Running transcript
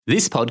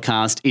This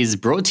podcast is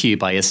brought to you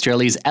by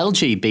Australia's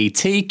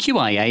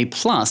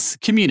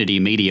LGBTQIA+ community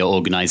media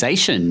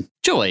organisation,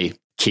 Joy.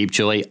 Keep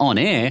Joy on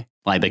air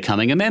by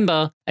becoming a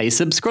member, a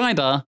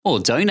subscriber, or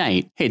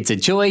donate. Head to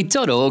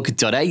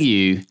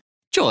joy.org.au.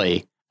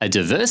 Joy, a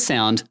diverse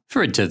sound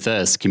for a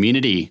diverse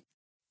community.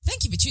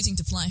 Thank you for choosing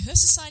to fly Her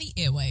Society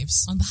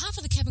Airwaves. On behalf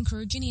of the cabin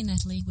crew, Ginny and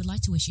Natalie would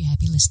like to wish you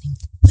happy listening.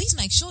 Please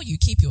make sure you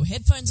keep your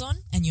headphones on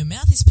and your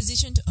mouth is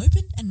positioned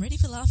open and ready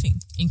for laughing.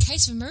 In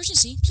case of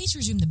emergency, please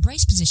resume the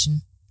brace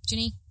position.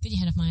 Ginny, get your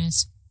hand off my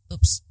ass.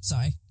 Oops,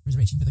 sorry, I was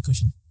reaching for the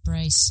cushion.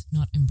 Brace,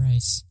 not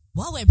embrace.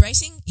 While we're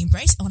bracing,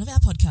 embrace one of our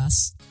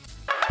podcasts.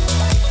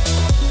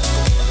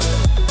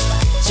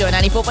 So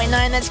 94.9,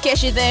 that's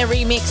Kesha there,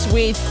 remixed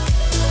with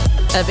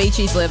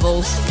Avicii's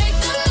Levels.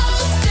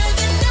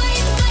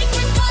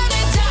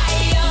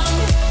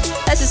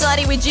 Her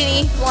Society with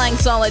Ginny, flying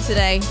solo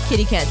today.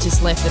 Kitty Cat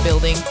just left the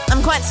building.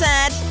 I'm quite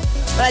sad,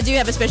 but I do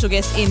have a special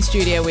guest in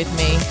studio with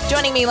me.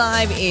 Joining me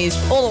live is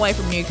all the way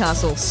from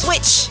Newcastle,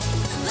 Switch,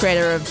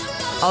 creator of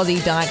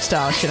Aussie Dyke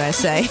Style, should I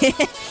say.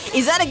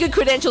 Is that a good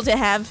credential to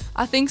have?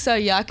 I think so,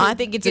 yeah. I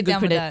think it's a good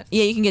credential.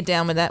 Yeah, you can get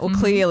down with that. Well,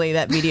 clearly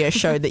that video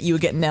showed that you were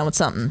getting down with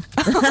something.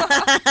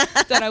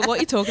 Don't know what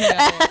you're talking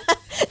about there.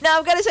 No,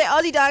 I've got to say,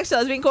 Aussie Dyke Style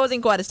has been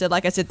causing quite a stir.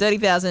 Like I said,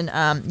 30,000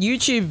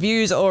 YouTube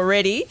views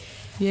already.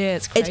 Yeah,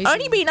 it's crazy. It's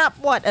only been up,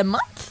 what, a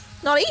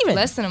month? Not even.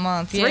 Less than a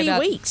month. 3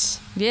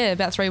 weeks. Yeah,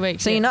 about 3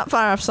 weeks. So you're not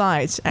far off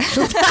sides,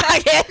 actual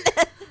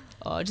target.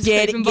 Oh, just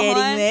getting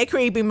there,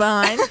 creeping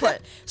behind.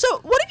 So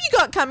what have you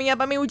got coming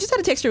up? I mean, we just had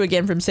a text through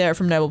again from Sarah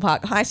from Noble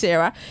Park. Hi,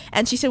 Sarah.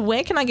 And she said,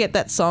 where can I get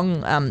that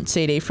song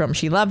CD from?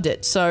 She loved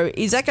it. So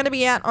is that going to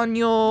be out on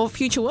your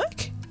future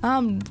work?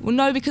 Well,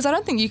 no, because I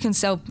don't think you can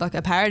sell like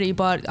a parody,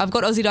 but I've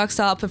got Aussie Dyke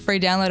Style up for free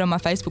download on my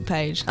Facebook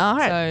page. All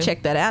right, so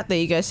check that out. There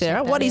you go,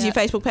 Sarah. What is your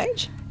Facebook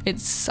page?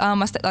 It's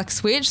like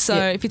Switch. So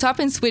if you type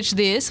in Switch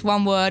this,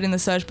 one word in the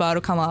search bar,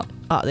 it'll come up.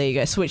 Oh, there you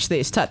go. Switch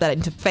this. Type that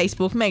into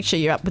Facebook. Make sure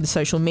you're up with the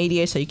social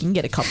media so you can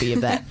get a copy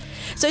of that.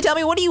 So tell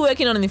me, what are you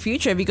working on in the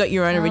future? Have you got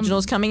your own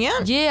originals coming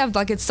out? Yeah,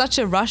 it's such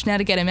a rush now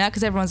to get them out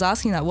because everyone's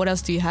asking that. What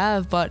else do you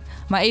have? But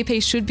my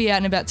EP should be out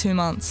in about 2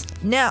 months.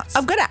 Now,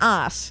 I've got to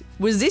ask,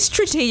 was this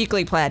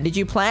strategically planned? Did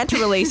you plan to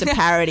release a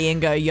parody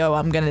and go, yo,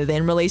 I'm going to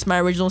then release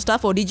my original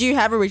stuff? Or did you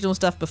have original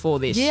stuff before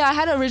this? Yeah, I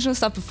had original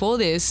stuff before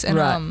this.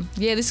 And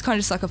this is kind of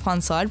just like a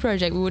fun side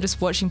project. We were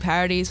just watching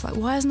parodies. Like,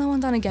 why has no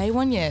one done a gay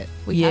one yet?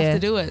 We have to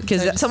do it.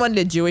 Because someone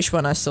did a Jewish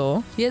one I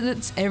saw. Yeah,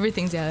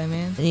 everything's out there,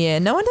 man. Yeah,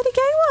 no one did a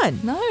gay one.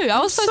 No, I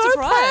was so surprised.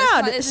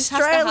 Proud. Like,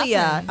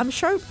 Australia, I'm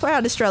so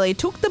proud Australia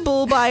took the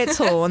bull by its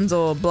horns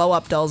or blow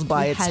up dolls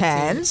by its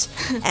hands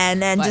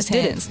and then just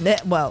did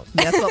it. Well,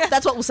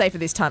 that's what we'll say for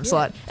this time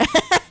slot.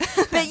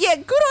 But yeah,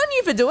 good on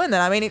you for doing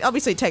that. I mean, it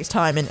obviously takes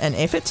time and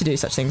effort to do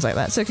such things like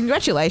that. So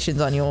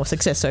congratulations on your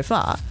success so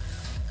far.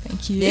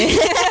 Thank you. Yeah.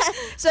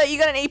 So you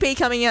got an EP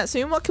coming out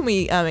soon. What can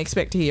we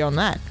expect to hear on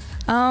that?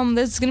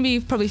 There's going to be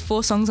probably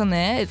 4 songs on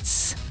there.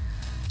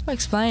 I'll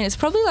explain. It's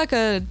probably like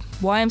a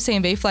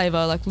YMCMB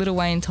flavour, like Lil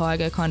Wayne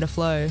Tiger kind of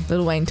flow.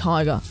 Lil Wayne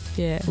Tiger.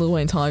 Yeah. Lil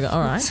Wayne Tiger.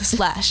 All right.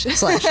 Slash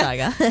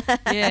Tiger.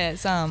 Yeah.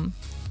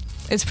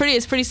 It's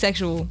pretty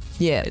sexual.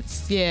 Yeah.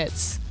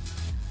 It's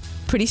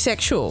pretty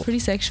sexual. Pretty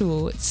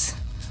sexual. It's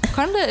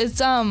kind of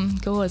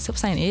God, stop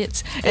saying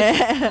it.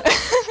 I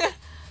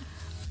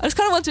just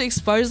kind of want to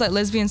expose like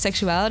lesbian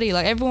sexuality.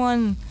 Like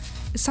everyone.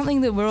 It's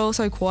something that we're all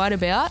so quiet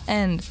about,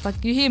 and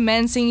like you hear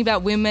men singing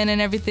about women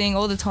and everything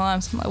all the time.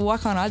 So I'm like, why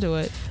can't I do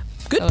it?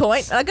 Good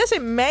point. I gotta say,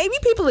 maybe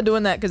people are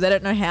doing that because they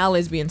don't know how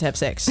lesbians have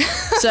sex.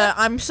 So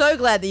I'm so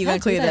glad that you're going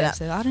to clear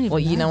that up. I don't even know.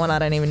 You know what? I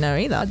don't even know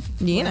either. I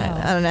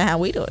don't know how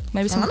we do it.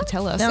 Maybe someone could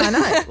tell us. No, I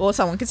know. Or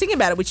someone could sing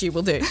about it, which you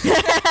will do.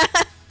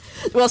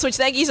 Well, Switch,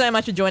 thank you so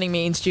much for joining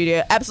me in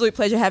studio. Absolute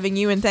pleasure having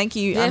you, and thank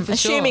you. I'm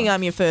assuming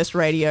I'm your first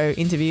radio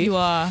interview. You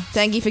are.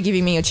 Thank you for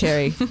giving me your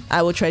cherry.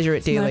 I will treasure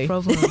it dearly. No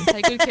problem.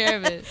 Take good care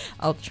of it.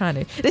 I'll try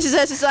to. This is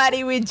Her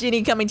Society with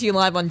Ginny, coming to you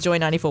live on Joy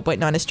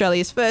 94.9,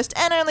 Australia's first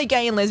and only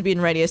gay and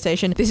lesbian radio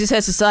station. This is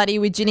Her Society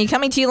with Ginny,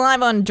 coming to you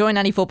live on Joy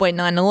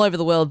 94.9 all over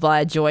the world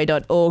via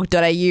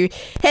joy.org.au.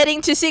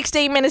 Heading to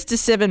 16 minutes to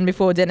 7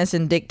 before Dennis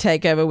and Dick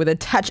take over with a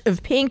touch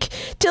of pink.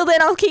 Till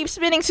then, I'll keep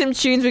spinning some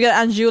tunes. We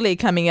got Anjuli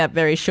coming up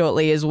very shortly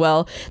as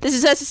well. This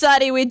is Her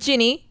Society with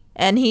Ginny,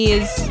 and he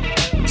is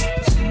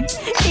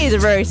a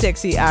very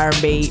sexy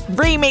R&B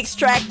remix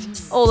track.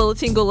 All the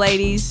single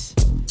ladies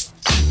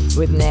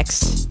with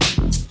Next.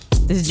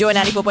 This is Joy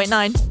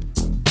 94.9.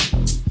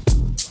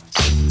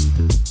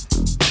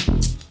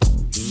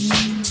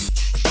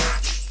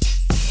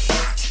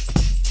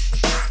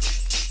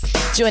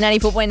 Joy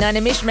 94.9,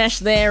 a mishmash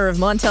there of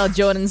Montel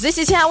Jordans. This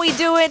is how we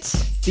do it.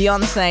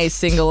 Beyonce's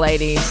Single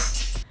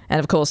Ladies. And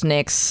of course,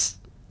 Next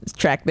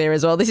track there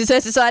as well. This is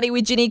Her Society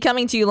with Ginny,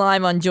 coming to you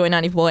live on Joy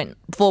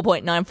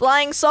 94.9,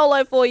 flying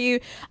solo for you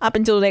up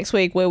until next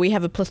week, where we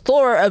have a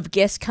plethora of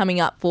guests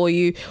coming up for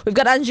you. We've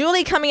got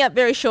Anjuli coming up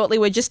very shortly.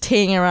 We're just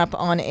teeing her up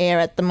on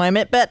air at the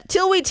moment, but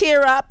till we tee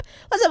her up,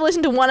 let's have a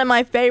listen to one of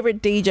my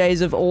favourite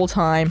DJs of all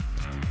time,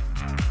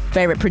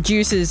 favourite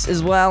producers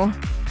as well.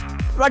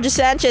 Roger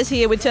Sanchez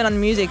here with Turn On the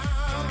Music.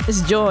 This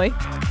is Joy.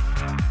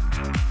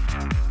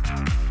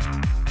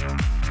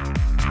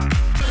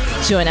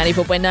 Joy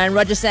 94.9,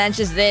 Roger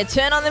Sanchez there.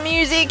 Turn on the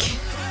music.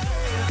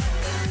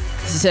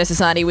 This is Her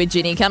Society with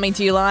Ginny, coming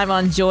to you live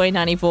on Joy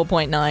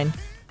 94.9.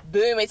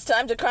 Boom, it's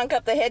time to crunk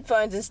up the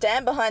headphones and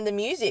stand behind the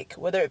music.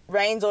 Whether it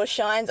rains or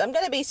shines, I'm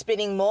going to be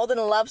spinning more than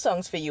love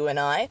songs for you and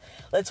I.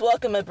 Let's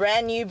welcome a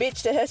brand new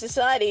bitch to Her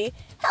Society.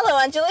 Hello,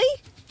 Anjali.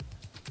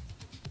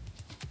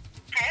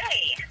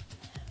 Hey.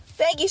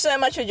 Thank you so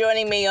much for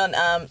joining me on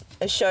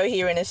a show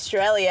here in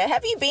Australia.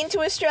 Have you been to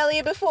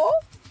Australia before?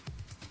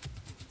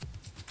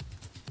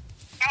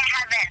 I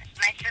haven't.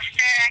 My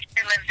sister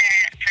actually lived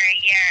there for a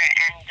year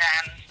and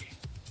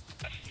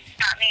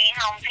got me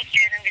home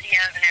pictures and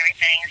videos and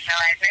everything, so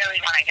I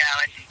really want to go.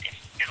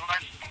 It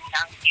looks and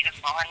sounds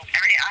beautiful, and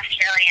every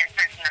Australian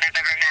person that I've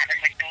ever met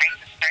is like the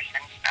nicest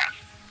person, so.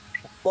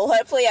 Well,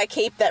 hopefully I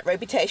keep that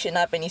reputation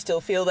up and you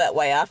still feel that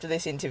way after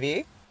this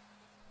interview.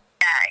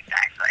 Yeah,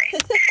 exactly.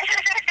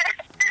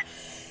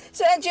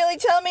 So, Anjali,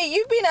 tell me,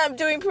 you've been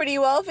doing pretty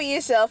well for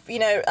yourself,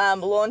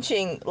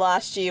 launching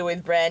last year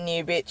with Brand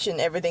New Bitch and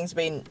everything's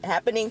been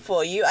happening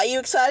for you. Are you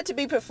excited to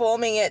be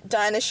performing at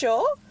Dinah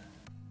Shore?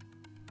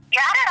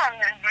 Yeah, I'm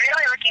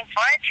really looking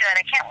forward to it.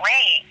 I can't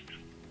wait.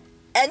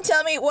 And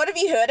tell me, what have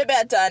you heard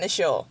about Dinah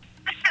Shore?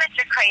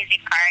 It's a crazy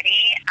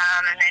party,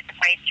 and there's a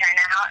great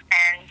turnout,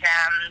 and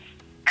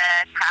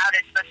the crowd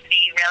is supposed to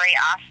be really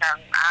awesome.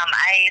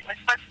 I was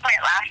supposed to play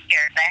it last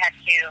year, but I had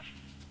to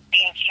be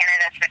in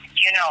Canada for the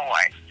Juno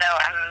Awards, so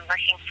I'm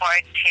looking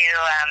forward to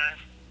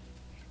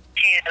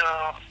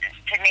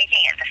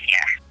making it this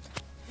year.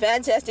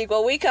 Fantastic.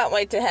 Well, we can't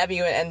wait to have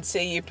you and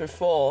see you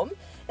perform.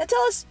 Now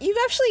tell us, you've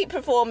actually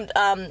performed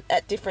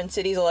at different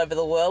cities all over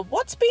the world.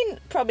 What's been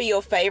probably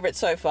your favourite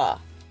so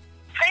far?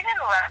 I played in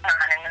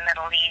Lebanon in the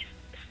Middle East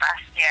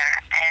last year,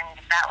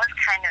 and that was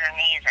kind of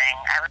amazing.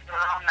 I was a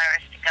little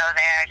nervous to go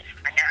there, just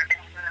because I'd never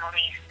been to the Middle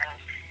East, and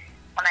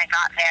when I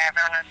got there,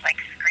 everyone was like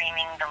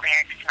screaming the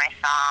lyrics to my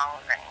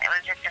songs, and it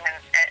was just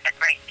a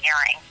great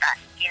feeling that,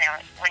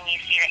 when you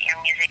see that your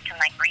music can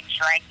like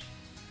reach like,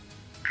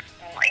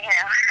 a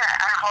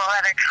whole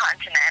other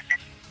continent,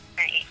 it's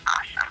pretty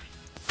awesome.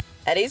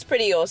 That is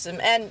pretty awesome,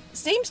 and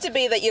seems to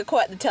be that you're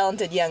quite the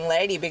talented young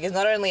lady, because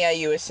not only are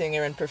you a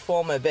singer and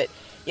performer, but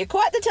you're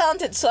quite the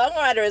talented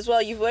songwriter as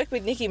well. You've worked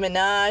with Nicki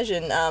Minaj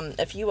and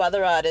a few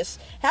other artists.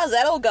 How's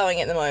that all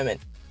going at the moment?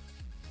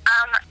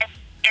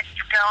 It's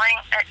going...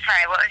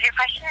 sorry, what was your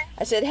question?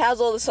 I said,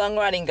 how's all the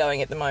songwriting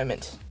going at the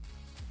moment?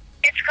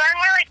 It's going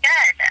really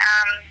good.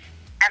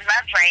 I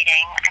love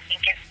writing. I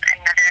think it's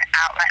another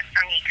outlet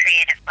for me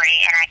creatively,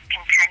 and I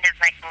can kind of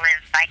like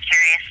live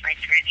vicariously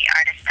through the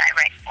artists I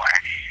write for.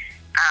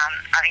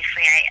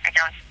 Obviously, I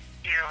don't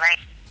do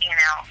like,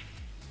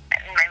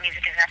 my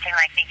music is nothing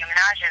like Nicki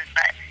Minaj's,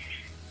 but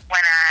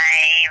when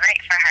I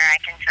write for her, I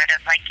can sort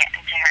of like get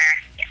into her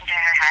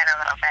head a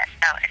little bit.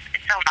 So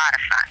it's a lot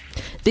of fun.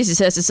 This is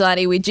Her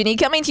Society with Ginny,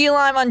 coming to you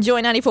live on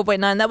Joy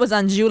 94.9. That was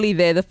Anjuli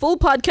there. The full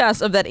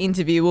podcast of that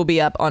interview will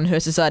be up on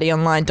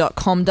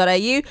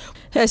hersocietyonline.com.au.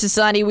 Her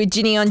Society with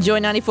Ginny on Joy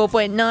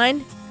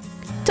 94.9.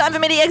 Time for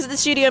me to exit the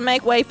studio and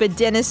make way for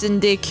Dennis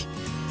and Dick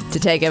to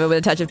take over with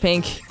a touch of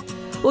pink.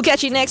 We'll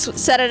catch you next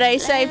Saturday,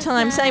 same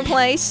time, same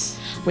place,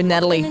 with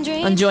Natalie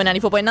on Joy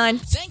 94.9.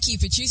 Thank you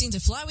for choosing to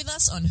fly with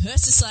us on Her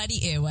Society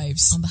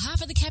Airwaves. On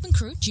behalf of the cabin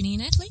crew, Ginny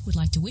and Natalie would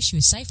like to wish you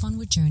a safe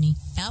onward journey.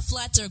 Our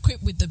flights are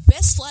equipped with the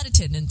best flight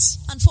attendants.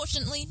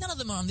 Unfortunately, none of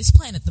them are on this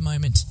plane at the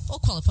moment, or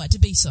qualified to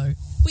be so.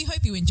 We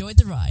hope you enjoyed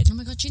the ride. Oh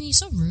my god, Ginny, you're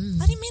so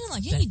rude. I didn't mean it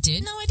like that. Yeah, you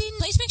did. No, I didn't.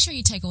 Please make sure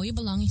you take all your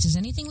belongings, as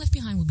anything left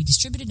behind will be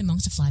distributed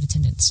amongst the flight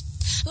attendants.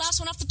 Last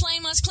one off the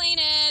plane must clean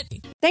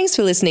it. Thanks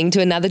for listening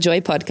to another Joy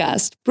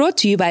podcast, brought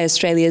to you by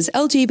Australia's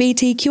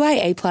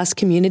LGBTQIA+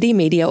 community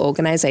media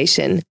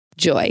organisation,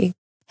 Joy.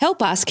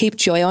 Help us keep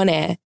Joy on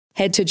air.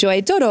 Head to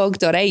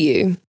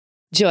joy.org.au.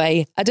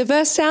 Joy, a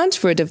diverse sound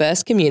for a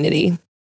diverse community.